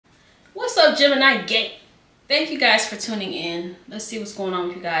What's up, Gemini gang? Thank you guys for tuning in. Let's see what's going on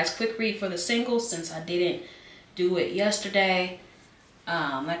with you guys. Quick read for the singles since I didn't do it yesterday.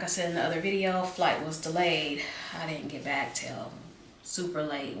 Like I said in the other video, flight was delayed. I didn't get back till super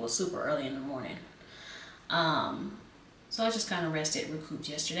late, well, super early in the morning. So I just kind of rested, recouped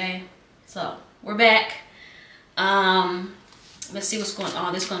yesterday. So we're back. Let's see what's going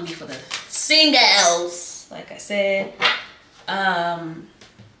on. This is going to be for the singles. Like I said,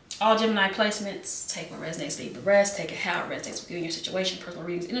 all Gemini placements, take what resonates, leave the rest. Take it how it resonates with you and your situation. Personal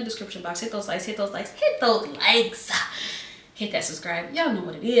readings in the description box. Hit those likes, hit those likes, hit those likes. Hit that subscribe. Y'all know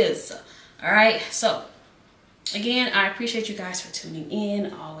what it is. All right. So again, I appreciate you guys for tuning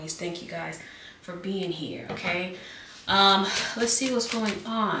in. Always thank you guys for being here. Okay. Let's see what's going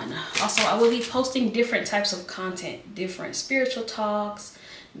on. Also, I will be posting different types of content, different spiritual talks,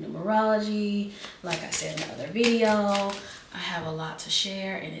 numerology. Like I said in the other video, I have a lot to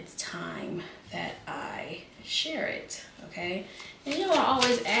share and it's time that I share it. Okay. And you are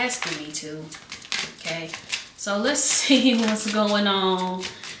always asking me to. Okay. So let's see what's going on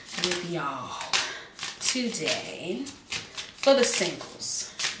with y'all today for the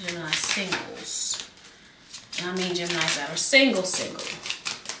singles, Gemini singles. And I mean Geminis that are single,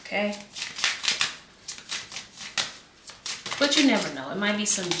 okay? But you never know. It might be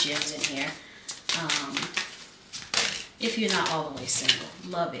some gems in here. If you're not all the way single.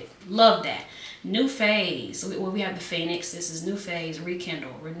 Love it. Love that. New phase. Well, we have the Phoenix. This is new phase,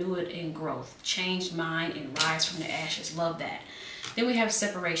 rekindle, renew it in growth, changed mind, and rise from the ashes. Love that. Then we have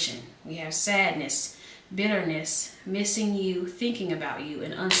separation. We have sadness, bitterness, missing you, thinking about you,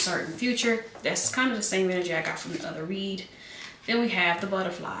 an uncertain future. That's kind of the same energy I got from the other read. Then we have the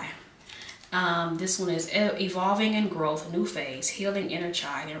butterfly. This one is evolving and growth, new phase, healing inner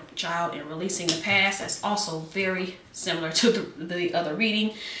child, and releasing the past. That's also very similar to the other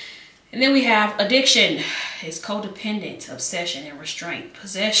reading. And then we have addiction. It's codependent, obsession and restraint,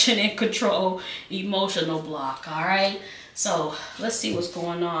 possession and control, emotional block. All right. So let's see what's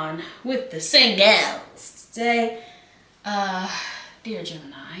going on with the singles today. Dear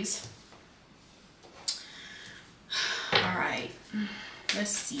Geminis. All right.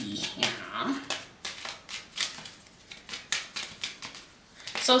 Let's see here.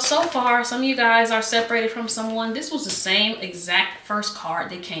 So far, some of you guys are separated from someone. This was the same exact first card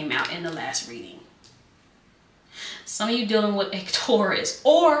that came out in the last reading. Some of you dealing with a Taurus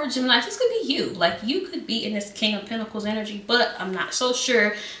or Gemini. This could be you. Like you could be in this King of Pentacles energy, but I'm not so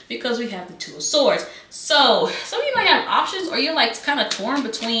sure because we have the Two of Swords. So some of you might have options, or you're like kind of torn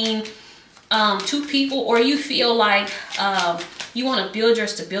between two people, or you feel like you want to build your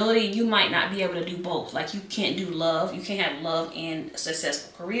stability. You might not be able to do both. Like you can't do love. You can't have love and a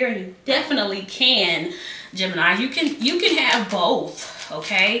successful career. You definitely can, Gemini. You can have both.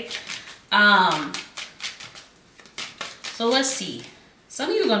 Okay. So let's see. Some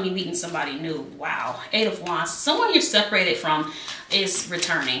of you are going to be meeting somebody new. Wow. 8 of Wands. Someone you're separated from is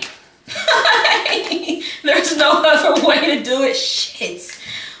returning. There's no other way to do it. Shit.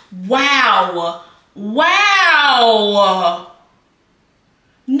 Wow. Wow.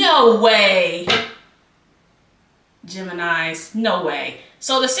 No way. Geminis, no way.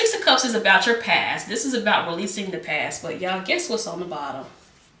 So the Six of Cups is about your past. This is about releasing the past. But y'all, guess what's on the bottom?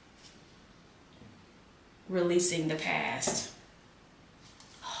 Releasing the past.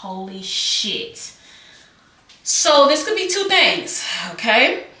 Holy shit. So this could be two things,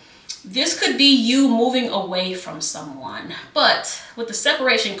 okay? This could be you moving away from someone. But with the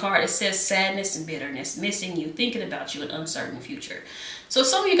separation card, it says sadness and bitterness, missing you, thinking about you, an uncertain future. So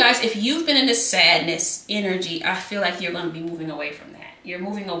some of you guys, if you've been in this sadness energy, I feel like you're going to be moving away from that. You're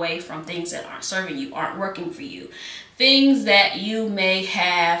moving away from things that aren't serving you, aren't working for you. Things that you may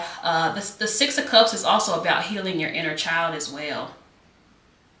have. The Six of Cups is also about healing your inner child as well.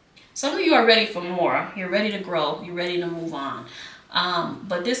 Some of you are ready for more. You're ready to grow. You're ready to move on.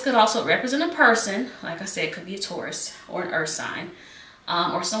 But this could also represent a person. Like I said, it could be a Taurus or an earth sign.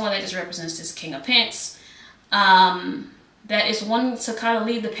 Or someone that just represents this King of Pentacles. That is wanting to kind of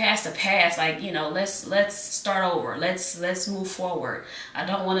leave the past to past. Like, you know, let's start over. Let's move forward. I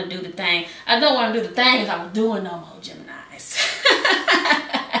don't want to do the thing. I don't want to do the things I was doing no more, Geminis.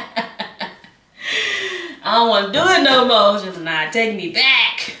 I don't want to do it no more, Gemini. Take me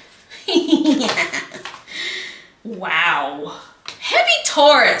back. Wow. Heavy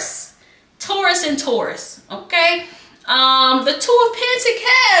Taurus. Taurus and Taurus. Okay. The Two of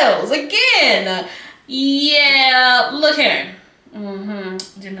Pentacles. Again. Yeah. Look here.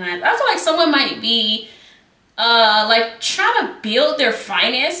 Gemini. I feel like someone might be like trying to build their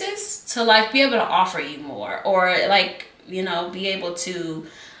finances to like be able to offer you more, or like, you know, be able to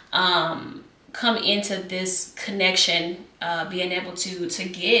come into this connection, being able to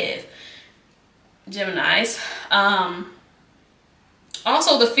give, Geminis.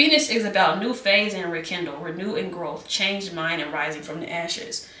 Also, the Phoenix is about new phase and rekindle, renew and growth, changed mind and rising from the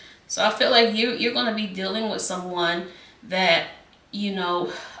ashes. So I feel like you're going to be dealing with someone that, you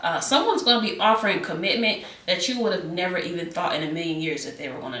know, someone's going to be offering commitment that you would have never even thought in a million years that they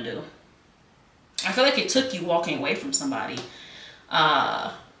were going to do. I feel like it took you walking away from somebody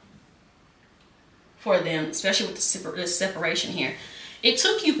for them, especially with this separation here. It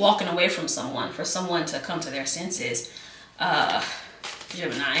took you walking away from someone for someone to come to their senses.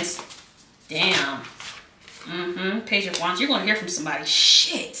 Geminis. Damn. Page of Wands. You're going to hear from somebody.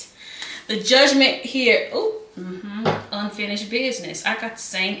 Shit. The Judgment here. Ooh. Unfinished business. I got the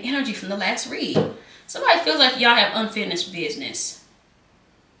same energy from the last read. Somebody feels like y'all have unfinished business.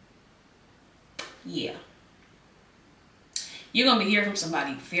 Yeah. You're going to be hearing from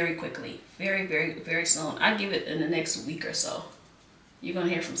somebody very quickly. Very, very, very soon. I give it in the next week or so. You're going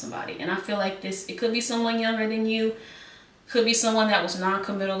to hear from somebody. And I feel like this, it could be someone younger than you. Could be someone that was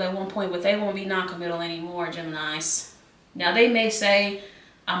non-committal at one point, but they won't be non-committal anymore, Geminis. Now, they may say,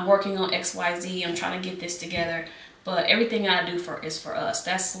 I'm working on XYZ. I'm trying to get this together. But everything I do is for us.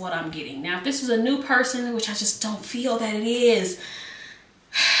 That's what I'm getting. Now, if this is a new person, which I just don't feel that it is,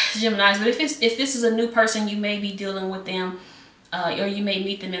 Geminis, but if this is a new person, you may be dealing with them, or you may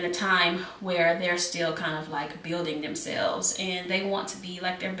meet them in a time where they're still kind of like building themselves and they want to be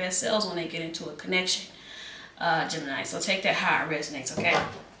like their best selves when they get into a connection, Gemini. So take that how it resonates, okay?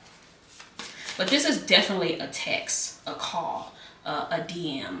 But this is definitely a text, a call, a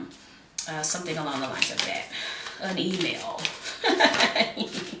DM, something along the lines of that, an email.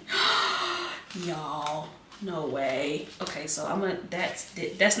 Y'all, no way. Okay, so I'm gonna,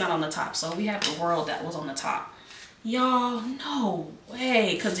 that's not on the top. So we have the World that was on the top. Y'all, no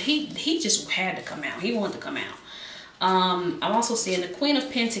way, because he just had to come out. He wanted to come out. I'm also seeing the Queen of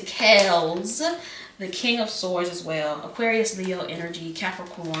Pentacles, the King of Swords as well, Aquarius, Leo energy,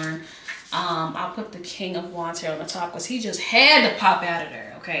 Capricorn. I'll put the King of Wands here on the top because he just had to pop out of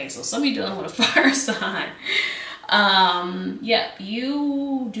there. Okay, so somebody dealing with a fire sign. Yeah,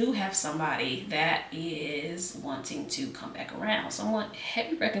 you do have somebody that is wanting to come back around. Somewhat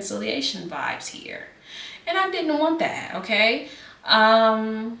heavy reconciliation vibes here. And I didn't want that, okay?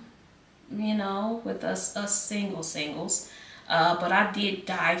 You know, with us singles. But I did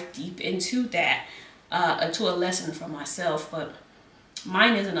dive deep into that, to a lesson for myself. But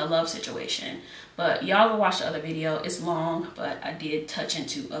mine isn't a love situation. But y'all go watch the other video. It's long, but I did touch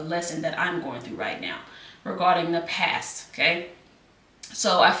into a lesson that I'm going through right now regarding the past, okay?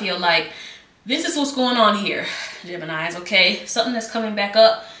 So I feel like this is what's going on here, Geminis, okay? Something that's coming back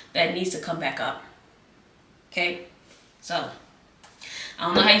up that needs to come back up. Okay, so I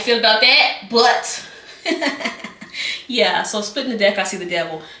don't know how you feel about that, but yeah, so splitting the deck, I see the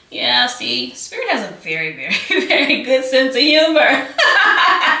Devil. Yeah, see, Spirit has a very, very, very good sense of humor.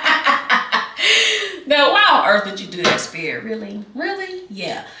 Now, why on earth would you do that, Spirit? Really? Really?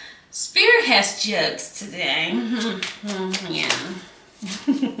 Yeah. Spirit has jokes today. Yeah.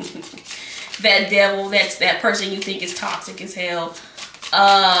 That Devil, that's that person you think is toxic as hell.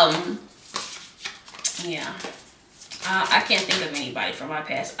 Yeah, I can't think of anybody from my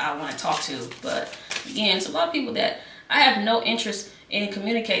past I want to talk to, but again, it's a lot of people that I have no interest in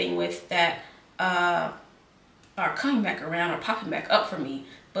communicating with that are coming back around or popping back up for me,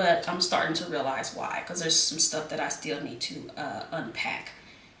 but I'm starting to realize why, because there's some stuff that I still need to unpack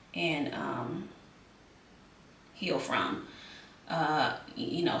and heal from,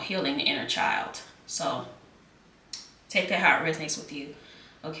 you know, healing the inner child. So take that how it resonates with you.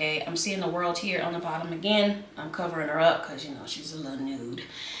 Okay, I'm seeing the World here on the bottom again. I'm covering her up because, you know, she's a little nude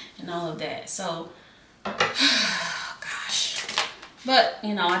and all of that. So, gosh. But,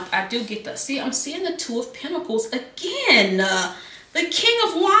 you know, I do get the, see, I'm seeing the Two of Pentacles again. The King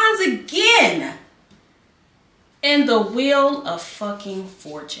of Wands again. And the Wheel of fucking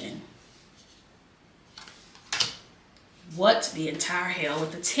Fortune. What the entire hell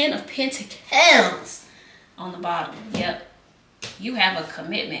with the Ten of Pentacles on the bottom. Yep. You have a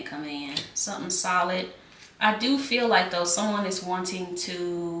commitment coming in, something solid. I do feel like though someone is wanting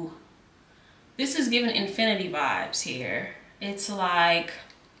to, this is giving infinity vibes here. It's like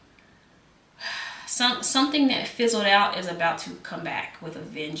something that fizzled out is about to come back with a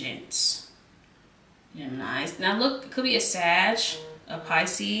vengeance. Nice. Now look, it could be a Sag, a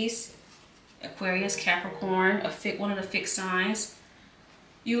Pisces, Aquarius, Capricorn, one of the fixed signs.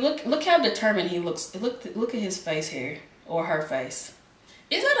 You look how determined he looks. Look at his face here. Or her face.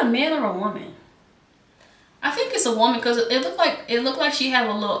 Is that a man or a woman? I think it's a woman because it looked like she had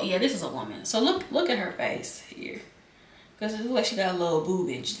a little, yeah, this is a woman. So look at her face here. Because it looks like she got a little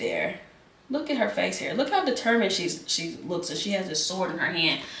boobage there. Look at her face here. Look how determined she looks, and she has this sword in her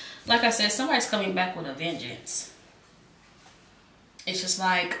hand. Like I said, somebody's coming back with a vengeance. It's just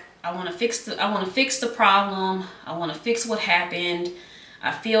like, I want to fix the problem. I want to fix what happened.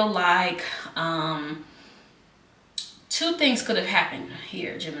 I feel like two things could have happened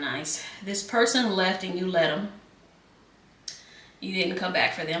here, Geminis. This person left and you let them. You didn't come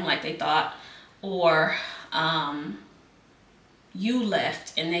back for them like they thought. Or you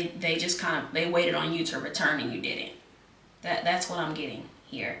left and they just kind of, they waited on you to return and you didn't. That's what I'm getting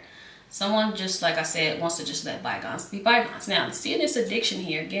here. Someone, just like I said, wants to just let bygones be bygones. Now, seeing this addiction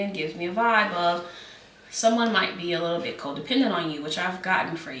here, again, gives me a vibe of someone might be a little bit codependent on you, which I've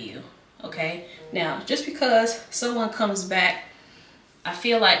gotten for you, okay? Now, just because someone comes back, I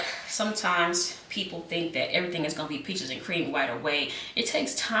feel like sometimes people think that everything is going to be peaches and cream right away. It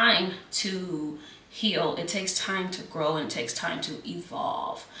takes time to heal. It takes time to grow, and it takes time to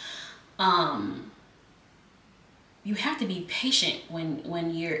evolve. You have to be patient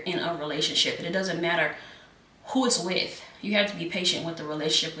when you're in a relationship, and it doesn't matter who it's with. You have to be patient with the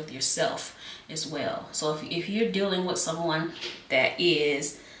relationship with yourself as well. So if you're dealing with someone that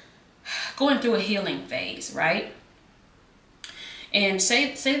is going through a healing phase, right? And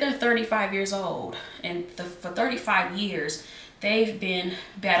say they're 35 years old, and for 35 years they've been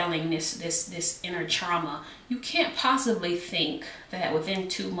battling this inner trauma. You can't possibly think that within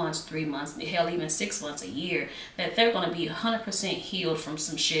 2 months, 3 months, hell, even 6 months, a year, that they're going to be 100% healed from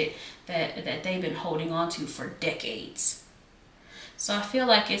some shit that they've been holding on to for decades. So I feel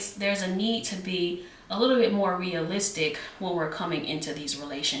like there's a need to be a little bit more realistic when we're coming into these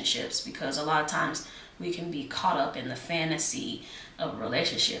relationships, because a lot of times we can be caught up in the fantasy of a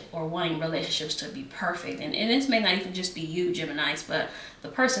relationship or wanting relationships to be perfect. And this may not even just be you, Geminis, but the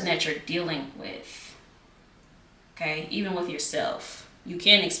person that you're dealing with. Okay, even with yourself. You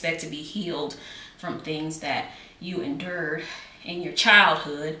can't expect to be healed from things that you endured in your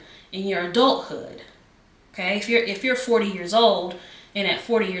childhood, in your adulthood. Okay, if you're 40 years old, and at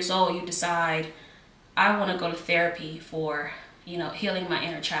 40 years old you decide, I want to go to therapy for, you know, healing my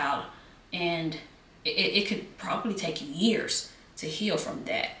inner child, and it could probably take you years to heal from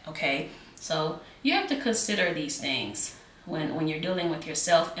that. Okay, so you have to consider these things when you're dealing with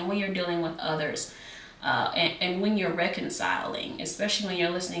yourself and when you're dealing with others, and when you're reconciling, especially when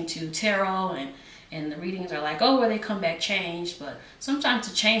you're listening to tarot and the readings are like, oh, well, they come back changed. But sometimes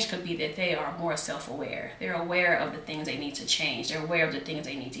the change could be that they are more self-aware. They're aware of the things they need to change. They're aware of the things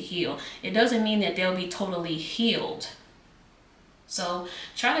they need to heal. It doesn't mean that they'll be totally healed. So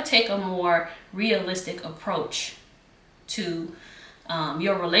try to take a more realistic approach to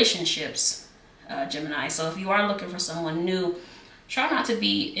your relationships, Gemini. So if you are looking for someone new, try not to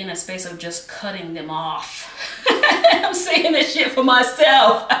be in a space of just cutting them off. I'm saying this shit for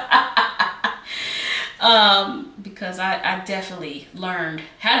myself. Because I definitely learned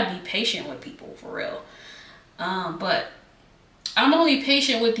how to be patient with people, for real. But I'm only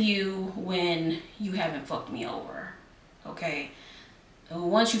patient with you when you haven't fucked me over, okay?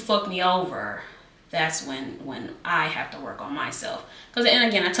 Once you fuck me over, that's when I have to work on myself. And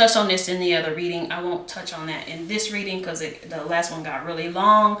again, I touched on this in the other reading. I won't touch on that in this reading because the last one got really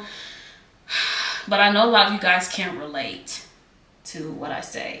long. But I know a lot of you guys can't relate to what I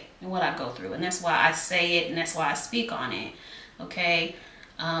say and what I go through, and that's why I say it, and that's why I speak on it, okay?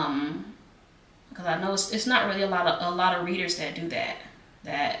 Because I know it's not really a lot of readers that do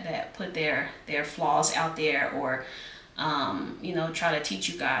that put their flaws out there, or you know, try to teach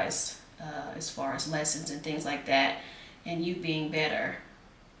you guys as far as lessons and things like that, and you being better,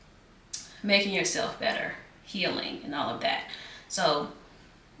 making yourself better, healing and all of that. So,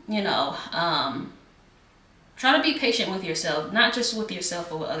 you know, try to be patient with yourself, not just with yourself,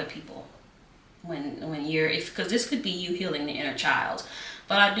 but with other people. Because this could be you healing the inner child.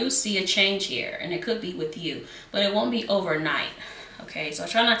 But I do see a change here, and it could be with you, but it won't be overnight. Okay, so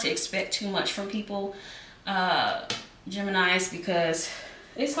try not to expect too much from people, Geminis, because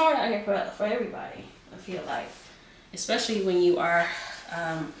it's hard out here for everybody, I feel like. Especially when you are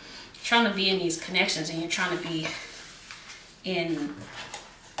trying to be in these connections and you're trying to be in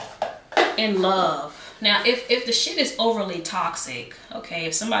love. Now, if the shit is overly toxic, okay,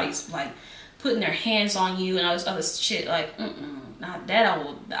 if somebody's like putting their hands on you and all this other shit, like, not that,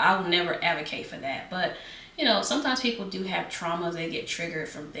 I will never advocate for that. But, you know, sometimes people do have traumas, they get triggered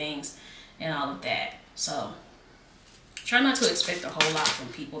from things and all of that. So try not to expect a whole lot from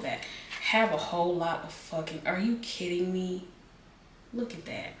people that have a whole lot of fucking, are you kidding me? Look at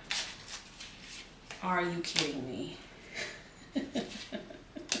that. Are you kidding me?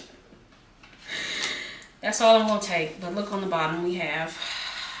 That's all I'm gonna take. But look on the bottom, we have,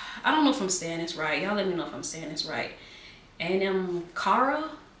 I don't know if I'm saying this right. Y'all let me know if I'm saying this right. A.M. Cara.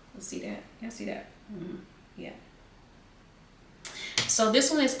 Let's see that. Y'all see that? Yeah. So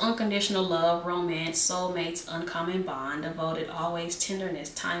this one is unconditional love, romance, soulmates, uncommon bond, devoted, always,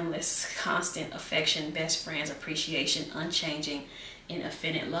 tenderness, timeless, constant affection, best friends, appreciation, unchanging, and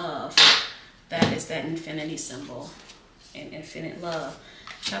infinite love. That is that infinity symbol and infinite love.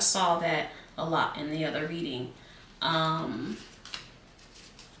 I saw that a lot in the other reading.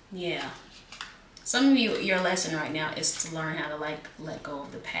 Yeah. Some of you, your lesson right now is to learn how to like let go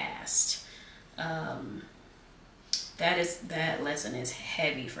of the past. That lesson is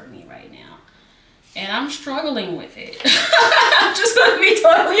heavy for me right now, and I'm struggling with it. I'm just gonna be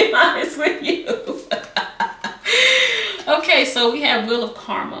totally honest with you. Okay, so we have wheel of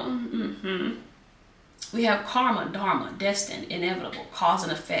karma. We have karma, dharma, destined, inevitable, cause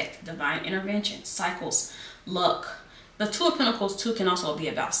and effect, divine intervention, cycles, luck. The Two of Pentacles too can also be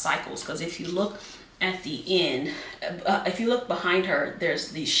about cycles, because if you look at the end, if you look behind her, there's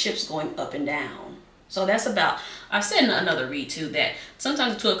these ships going up and down. So that's about, I've said in another read too, that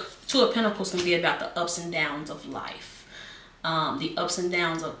sometimes the Two of Pentacles can be about the ups and downs of life. The ups and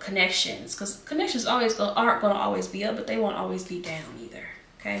downs of connections, because connections aren't going to always be up, but they won't always be down either.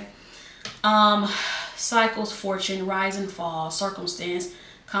 Okay. Cycles, fortune, rise and fall, circumstance,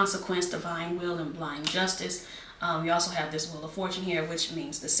 consequence, divine will, and blind justice. We also have this wheel of fortune here, which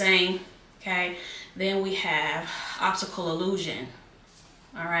means the same. Okay. Then we have optical illusion.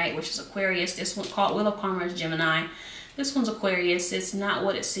 All right, which is Aquarius. This one called wheel of karma is Gemini. This one's Aquarius. It's not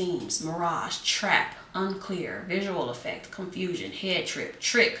what it seems. Mirage, trap, unclear, visual effect, confusion, head trip,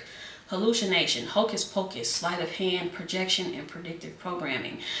 trick, hallucination, hocus pocus, sleight of hand, projection, and predictive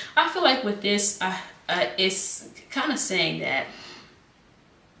programming. I feel like with this, it's kind of saying that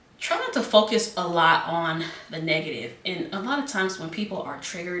try not to focus a lot on the negative. And a lot of times when people are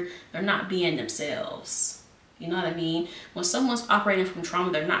triggered, they're not being themselves. You know what I mean? When someone's operating from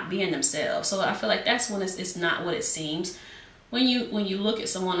trauma, they're not being themselves. So I feel like that's when it's not what it seems. When you look at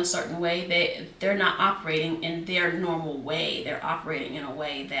someone a certain way, they're not operating in their normal way. They're operating in a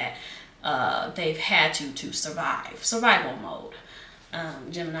way that they've had to survive. Survival mode.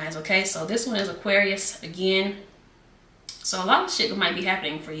 Geminis, okay? So this one is Aquarius again. So a lot of shit might be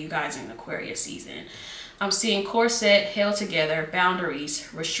happening for you guys in Aquarius season. I'm seeing corset, held together,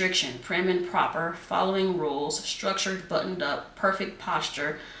 boundaries, restriction, prim and proper, following rules, structured, buttoned up, perfect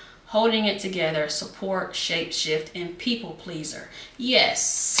posture, holding it together, support, shape shift, and people pleaser.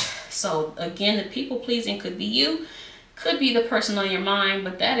 Yes. So again, the people pleasing could be you, could be the person on your mind,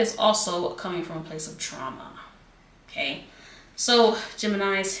 but that is also coming from a place of trauma. Okay. So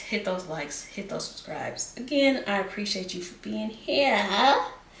Geminis, hit those likes, hit those subscribes. Again, I appreciate you for being here.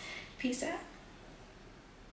 Peace out.